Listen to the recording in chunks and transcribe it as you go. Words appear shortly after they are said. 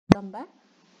Welcome back.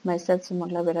 Myself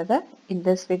Sumangla Viradar. In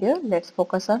this video, let's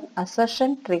focus on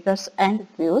assertion, triggers and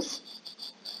views.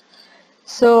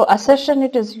 So assertion,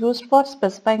 it is used for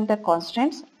specifying the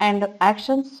constants, and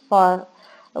actions for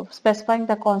specifying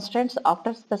the constants.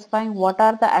 After specifying what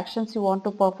are the actions you want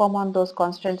to perform on those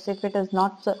constants, if it is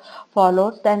not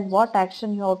followed, then what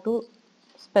action you have to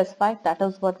specify, that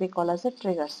is what we call as a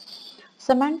triggers.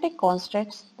 Semantic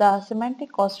constants. The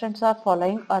semantic constants are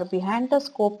following or behind the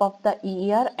scope of the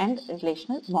EER and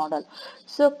relational model.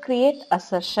 So create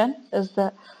assertion is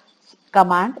the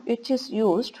command which is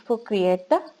used for create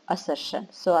the assertion.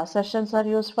 So assertions are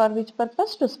used for which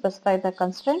purpose? To specify the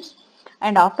constraints,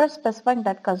 and after specifying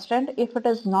that constraint, if it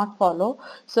is not follow,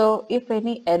 so if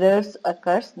any errors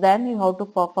occurs, then you have to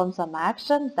perform some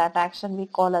action. That action we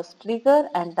call as trigger,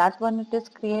 and that one it is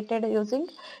created using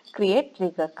create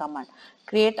trigger command.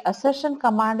 Create assertion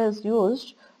command is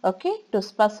used, okay, to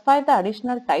specify the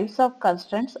additional types of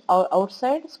constraints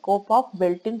outside scope of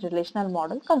built-in relational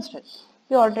model constraints.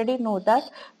 You already know that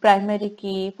primary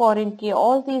key, foreign key,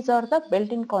 all these are the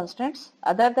built-in constants.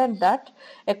 Other than that,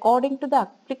 according to the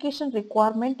application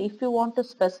requirement, if you want to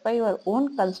specify your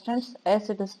own constants, as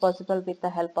it is possible with the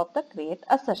help of the create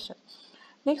assertion.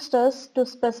 Next is to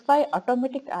specify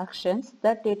automatic actions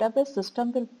that database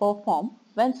system will perform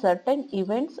when certain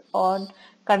events or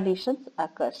conditions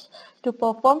occurs. To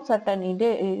perform certain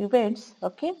events,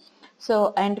 okay,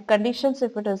 so and conditions,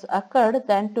 if it is occurred,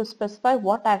 then to specify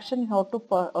what action you have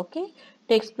to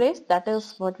takes place, that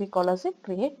is what we call as a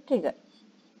create trigger.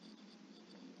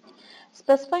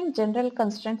 Specifying general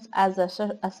constraints as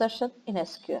assertion in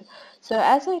SQL. So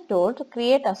as I told,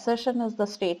 create assertion is the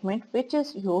statement which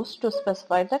is used to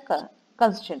specify the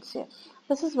constraints here.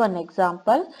 This is one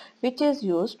example which is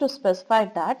used to specify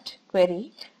that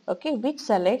query, okay, which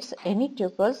selects any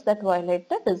tuples that violate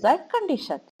the desired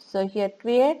condition. So here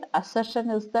create assertion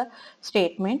is the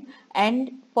statement,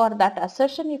 and for that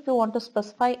assertion, if you want to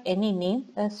specify any name,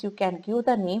 as you can give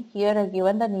the name. Here I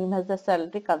given the name as the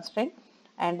salary constraint,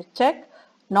 and check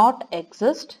not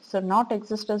exist. So not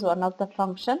exist is one of the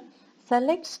function.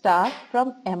 Select star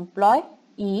from employee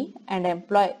E and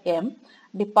employee M,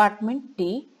 department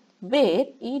D, where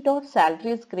E dot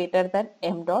salary is greater than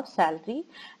M dot salary,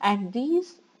 and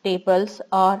these tables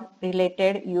are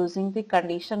related using the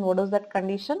condition. What is that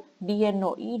condition?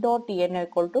 DNO, E dot DNO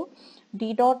equal to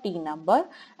D dot E number,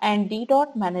 and D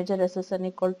dot manager SSN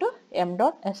equal to M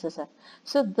dot SSN.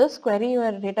 So this query you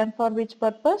are written for which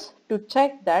purpose? To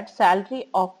check that salary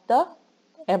of the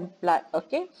employee,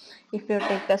 okay, if you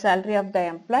take the salary of the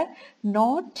employee,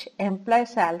 not employee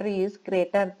salary is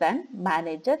greater than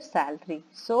manager salary.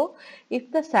 So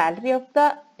if the salary of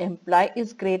the employee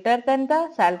is greater than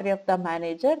the salary of the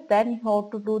manager, then you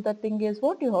have to do the thing is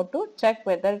what? You have to check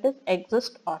whether it is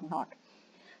exist or not.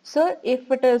 So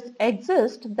if it is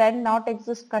exist, then not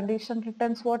exist condition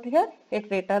returns what here? It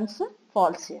returns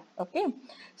false here. Okay.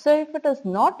 So if it is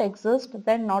not exist,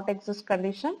 then not exist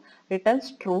condition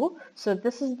returns true. So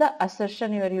this is the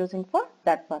assertion you are using for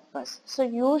that purpose. So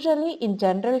usually in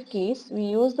general case, we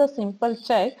use the simple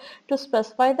check to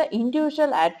specify the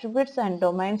individual attributes and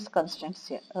domains constraints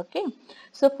here. Okay.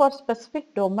 So for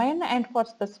specific domain and for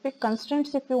specific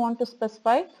constraints, if you want to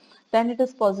specify, then it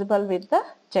is possible with the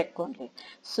check only.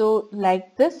 So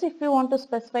like this, if you want to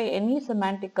specify any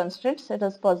semantic constraints, it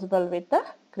is possible with the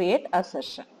create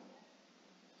assertion.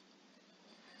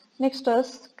 Next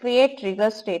is create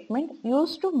trigger statement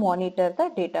used to monitor the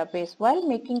database. While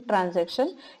making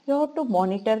transaction, you have to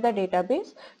monitor the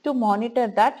database. To monitor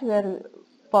that, you are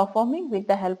performing with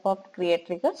the help of create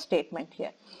trigger statement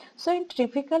here. So in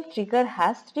typical trigger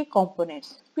has three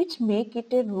components which make it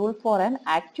a rule for an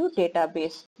active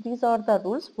database. These are the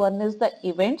rules. One is the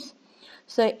events.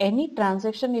 So any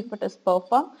transaction, if it is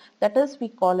performed, that is we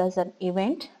call as an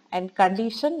event. And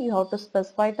condition, you have to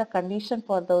specify the condition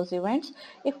for those events.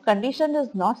 If condition is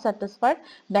not satisfied,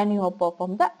 then you have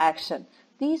performed the action.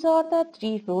 These are the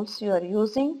three rules you are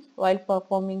using while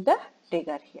performing the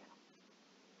trigger here.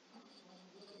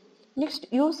 Next,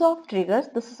 use of triggers.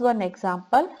 This is one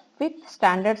example with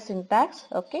standard syntax.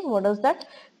 Okay, what is that?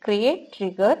 Create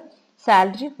trigger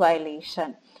salary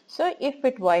violation. So if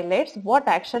it violates, what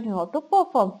action you have to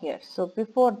perform here? So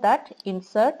before that,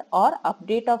 insert or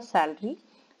update of salary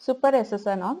super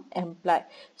SSN on employee.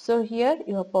 So here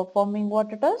you are performing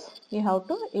what it is. You have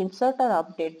to insert or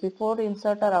update. Before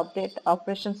insert or update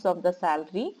operations of the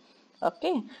salary,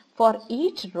 okay, for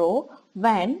each row,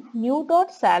 when new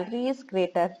dot salary is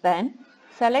greater than,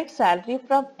 select salary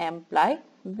from employee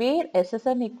where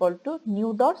SSN equal to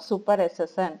new dot super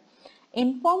SSN.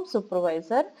 Inform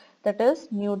supervisor, that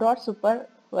is new dot super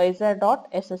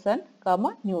supervisor.ssn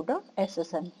comma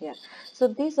new.ssn here. So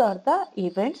these are the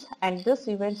events, and these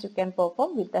events you can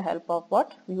perform with the help of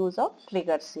what? Use of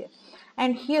triggers here.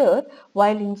 And here,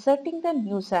 while inserting the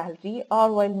new salary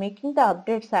or while making the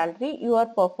update salary, you are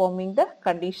performing the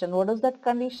condition. What is that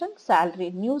condition?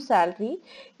 Salary, new salary,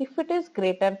 if it is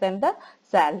greater than the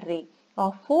salary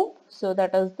of whom? So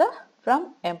that is the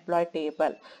from employee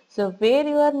table. So where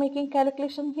you are making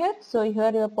calculation here? So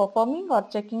here you are performing or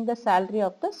checking the salary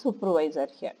of the supervisor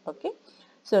here. Okay.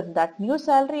 So that new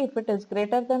salary, if it is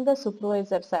greater than the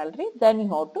supervisor salary, then you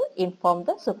have to inform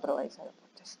the supervisor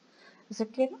about this. Is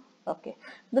it clear now? Okay.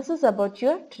 This is about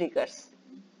your triggers.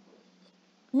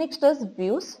 Next is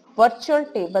views, virtual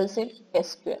tables in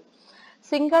SQL.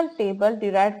 Single table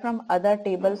derived from other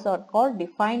tables are called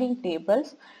defining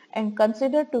tables and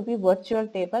considered to be virtual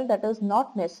table that is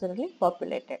not necessarily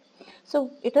populated.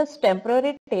 So it is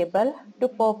temporary table to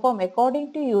perform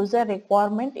according to user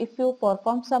requirement. If you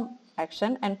perform some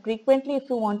action and frequently if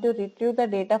you want to retrieve the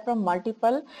data from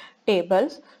multiple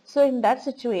tables, so in that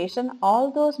situation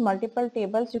all those multiple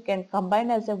tables you can combine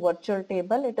as a virtual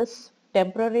table. It is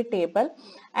temporary table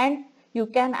and you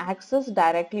can access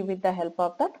directly with the help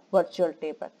of that virtual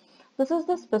table. This is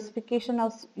the specification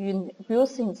of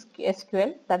views in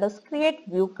SQL, that is create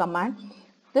view command.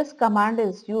 This command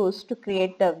is used to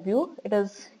create the view. It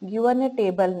is given a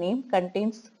table name,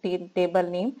 contains table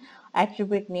name,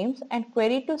 attribute names and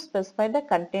query to specify the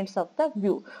contents of the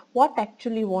view. What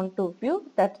actually you want to view,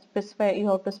 that specify, you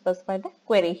have to specify the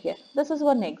query here. This is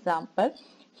one example.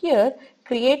 Here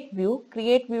create view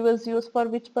is used for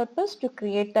which purpose? To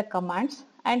create the commands,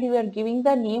 and you are giving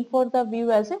the name for the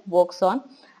view as a works on,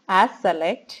 as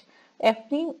select,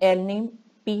 fname, lname,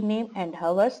 pname and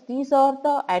hours. These are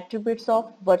the attributes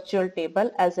of virtual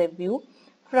table as a view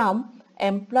from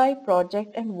employee,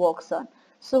 project and works on.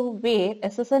 So where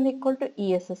SSN equal to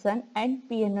ESSN and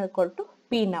PN equal to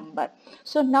P number.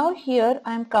 So now here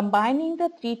I am combining the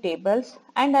three tables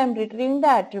and I am retrieving the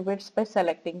attributes by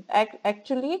selecting.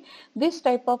 Actually this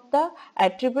type of the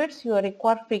attributes you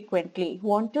require frequently. You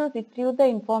want to retrieve the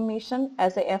information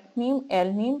as a fname,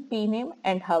 lname, pname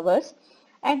and hours,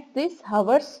 and this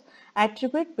hours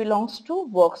attribute belongs to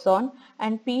works on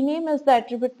and pname is the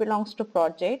attribute belongs to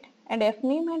project and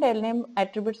fname and lname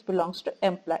attributes belongs to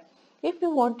employee. If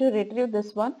you want to retrieve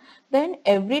this one, then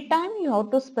every time you have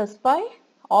to specify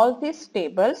all these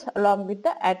tables along with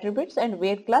the attributes and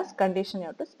where class condition you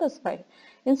have to specify.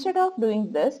 Instead of doing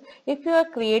this, if you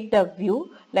create the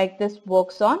view like this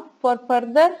works on, for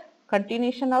further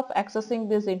continuation of accessing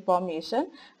this information,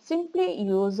 simply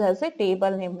use as a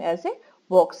table name as a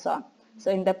works on.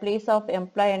 So in the place of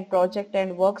employee and project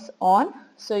and works on,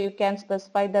 so you can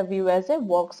specify the view as a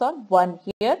works on 1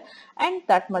 here, and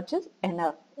that much is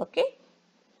enough. Okay.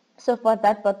 So for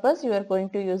that purpose you are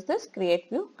going to use this create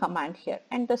view command here,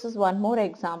 and this is one more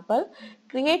example.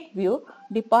 Create view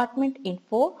department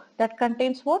info, that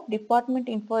contains what? Department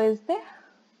info is the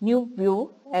new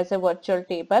view as a virtual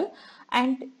table,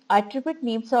 and attribute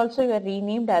names also you are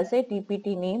renamed as a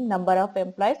DPT name, number of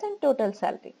employees and total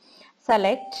salary.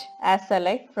 Select as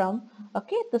select from,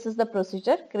 okay, this is the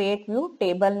procedure. Create view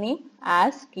table name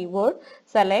as keyword,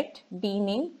 select D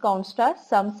name, count star,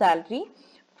 sum salary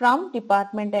from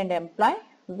department and employee,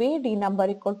 where D number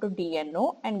equal to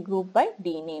DNO and group by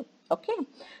D name. Okay,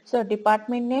 so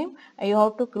department name you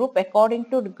have to group according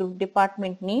to group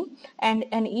department name, and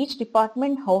each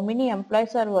department how many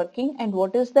employees are working and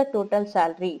what is the total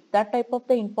salary. That type of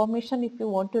the information if you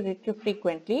want to retrieve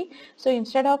frequently. So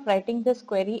instead of writing this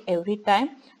query every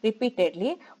time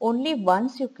repeatedly, only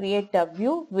once you create a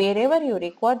view, wherever you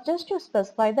require, just to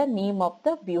specify the name of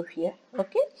the view here.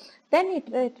 Okay, then it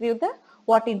retrieve the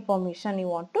what information you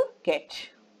want to get.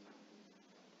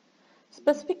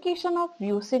 Specification of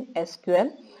views in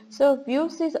SQL. So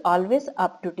views is always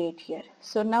up to date here.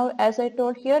 So now as I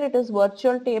told here, it is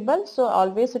virtual table, so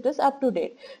always it is up to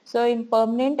date. So in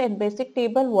permanent and basic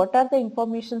table, what are the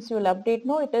informations you will update?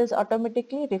 No, it is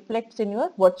automatically reflects in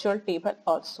your virtual table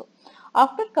also.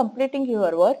 After completing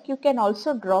your work, you can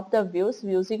also drop the views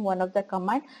using one of the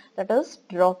command, that is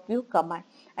drop view command,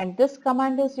 and this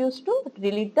command is used to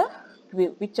delete the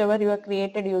view whichever you have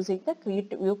created using the create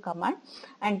view command,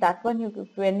 and that one you,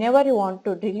 whenever you want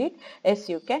to delete, yes,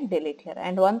 you can delete here.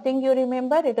 And one thing you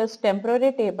remember, it is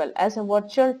temporary table as a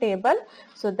virtual table,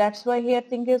 so that's why here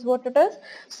thing is what it is.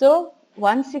 So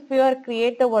once if you are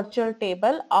create the virtual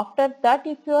table, after that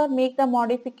if you are make the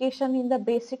modification in the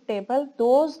basic table,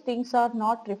 those things are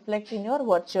not reflect in your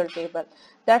virtual table.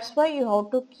 That's why you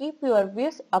have to keep your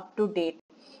views up to date.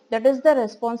 That is the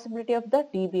responsibility of the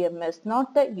DBMS,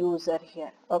 not the user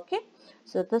here. Okay,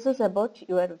 so this is about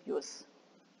your views.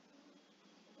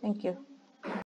 Thank you.